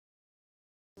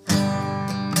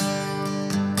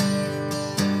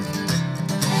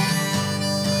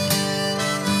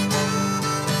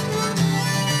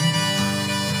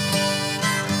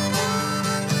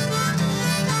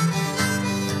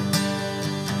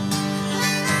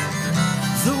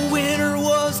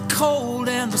cold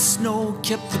and the snow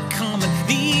kept coming.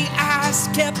 The ice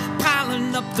kept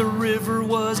piling up, the river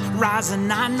was rising.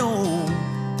 I know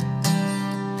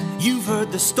you've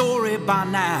heard the story by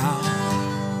now.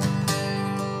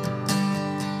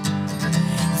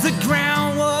 The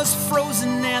ground was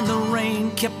frozen and the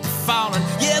rain kept falling.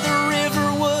 Yeah, the river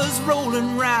was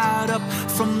rolling right up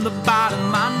from the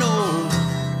bottom. I know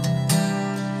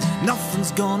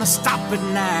nothing's gonna stop it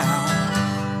now.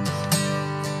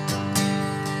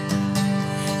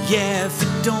 Yeah, if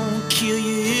it don't kill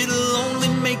you, it'll only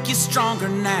make you stronger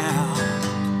now.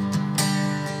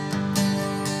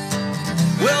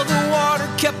 Well, the water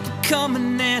kept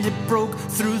coming and it broke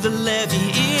through the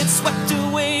levee. It swept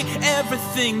away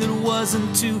everything that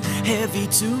wasn't too heavy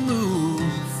to move,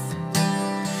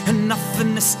 and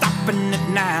nothing is stopping it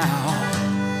now.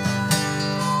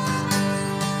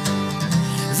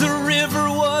 The river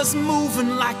was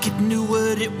moving like it knew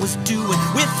what it was doing,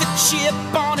 with a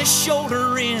chip on its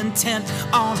shoulder, intent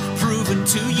on proving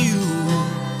to you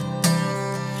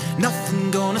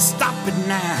nothing gonna stop it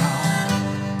now.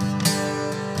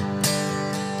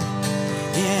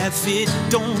 Yeah, if it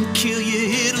don't kill you,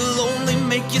 it'll only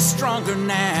make you stronger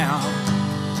now.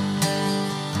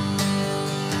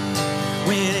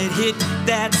 When it hit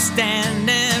that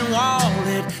standing wall,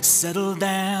 it settled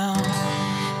down.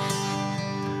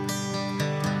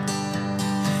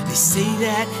 They say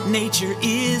that nature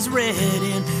is red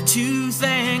in tooth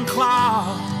and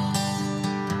claw.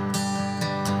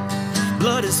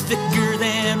 Blood is thicker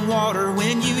than water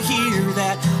when you hear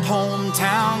that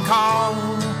hometown call.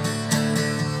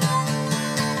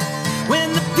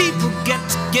 When the people get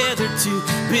together to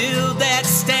build that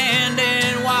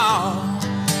standing wall.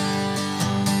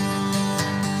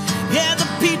 Yeah, the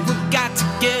people got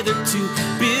together to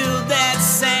build that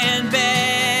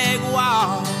sandbag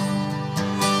wall.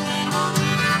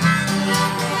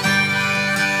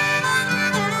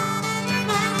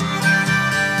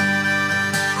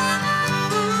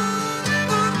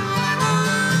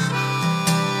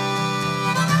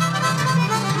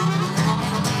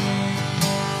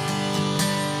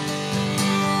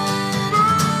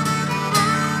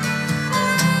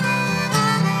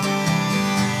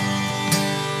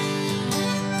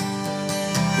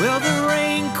 Well, the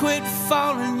rain quit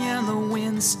falling and the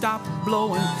wind stopped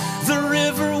blowing. The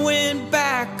river went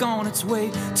back on its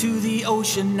way to the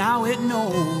ocean. Now it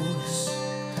knows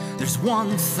there's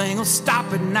one thing will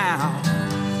stop it now.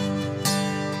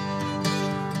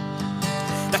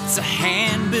 That's a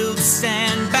hand-built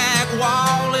sandbag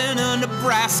wall in a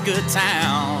Nebraska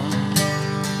town.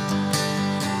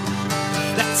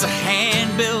 That's a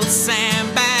hand-built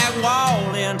sandbag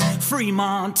wall in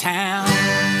Fremont town.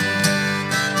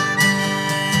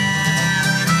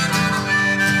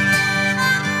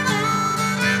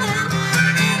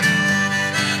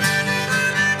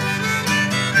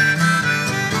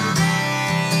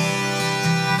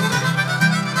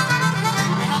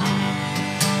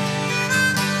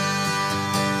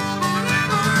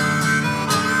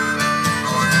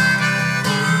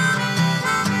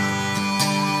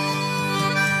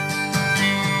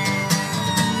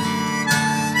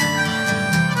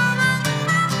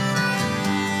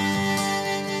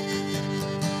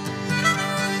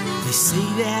 They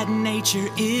say that nature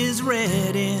is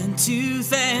red in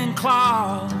tooth and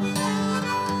claw.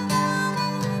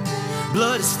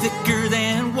 Blood is thicker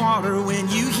than water when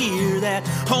you hear that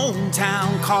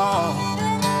hometown call.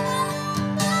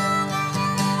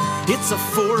 It's a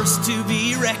force to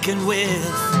be reckoned with,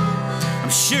 I'm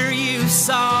sure you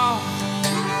saw.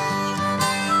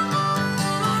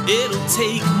 It'll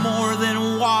take more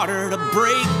than water to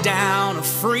break down a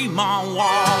Fremont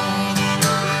wall.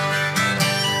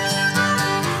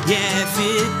 Yeah, if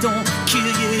it don't kill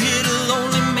you, it'll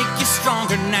only make you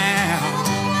stronger now.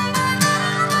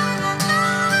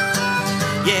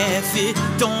 Yeah, if it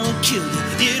don't kill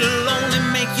you, it'll only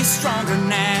make you stronger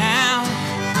now.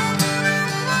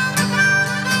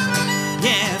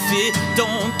 Yeah, if it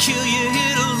don't kill you,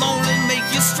 it'll only make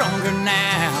you stronger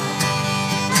now.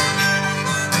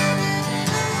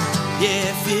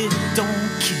 Yeah, if it don't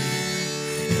kill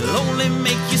you, it'll only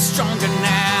make you stronger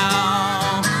now.